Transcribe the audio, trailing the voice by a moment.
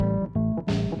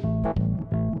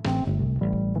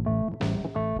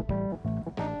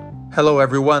Hello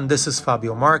everyone, this is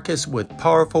Fabio Marques with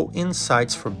Powerful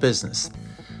Insights for Business.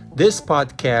 This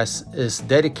podcast is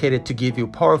dedicated to give you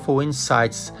powerful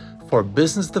insights for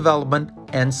business development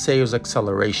and sales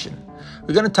acceleration.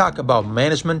 We're going to talk about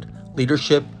management,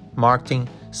 leadership, marketing,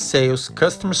 sales,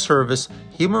 customer service,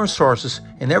 human resources,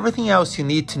 and everything else you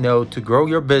need to know to grow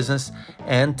your business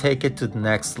and take it to the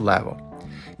next level.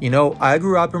 You know, I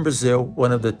grew up in Brazil,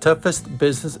 one of the toughest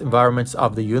business environments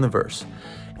of the universe.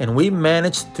 And we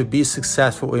managed to be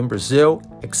successful in Brazil,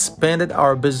 expanded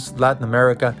our business to Latin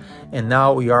America, and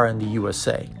now we are in the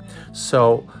USA.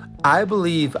 So I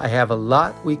believe I have a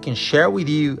lot we can share with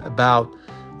you about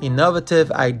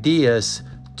innovative ideas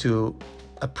to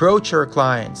approach our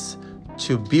clients,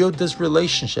 to build this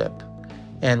relationship,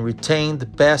 and retain the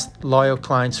best loyal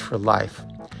clients for life.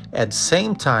 At the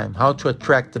same time, how to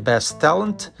attract the best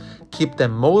talent, keep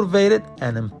them motivated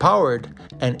and empowered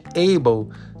and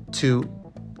able to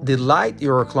delight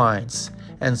your clients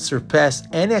and surpass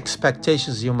any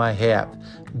expectations you might have,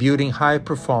 building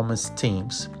high-performance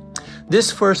teams.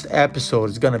 This first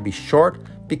episode is going to be short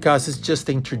because it's just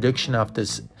the introduction of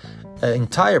this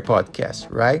entire podcast,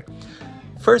 right?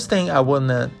 First thing I want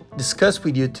to discuss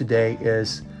with you today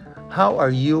is how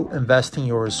are you investing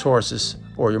your resources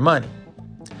or your money?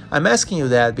 I'm asking you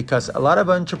that because a lot of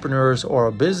entrepreneurs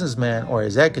or businessmen or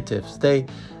executives, they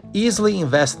easily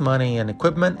invest money in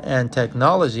equipment and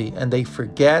technology, and they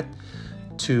forget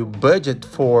to budget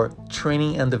for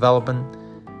training and development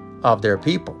of their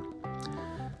people.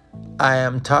 I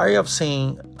am tired of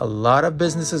seeing a lot of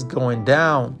businesses going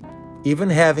down, even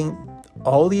having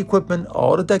all the equipment,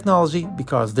 all the technology,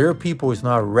 because their people is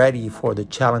not ready for the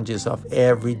challenges of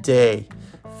every day,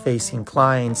 facing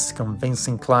clients,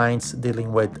 convincing clients,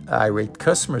 dealing with irate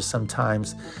customers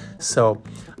sometimes. So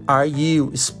are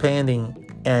you spending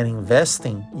and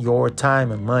investing your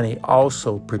time and money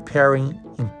also preparing,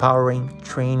 empowering,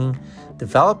 training,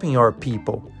 developing your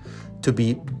people to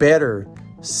be better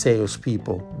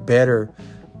salespeople, better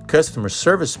customer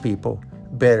service people,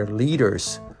 better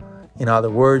leaders? In other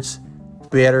words,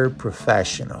 better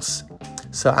professionals.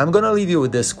 So I'm going to leave you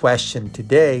with this question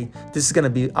today. This is going to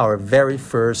be our very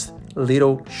first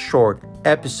little short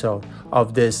episode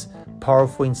of this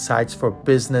Powerful Insights for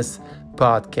Business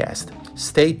podcast.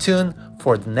 Stay tuned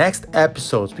for the next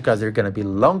episodes because they're going to be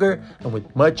longer and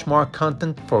with much more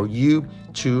content for you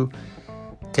to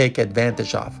take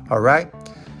advantage of. All right?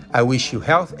 I wish you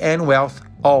health and wealth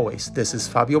always. This is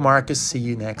Fabio Marques. See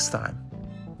you next time.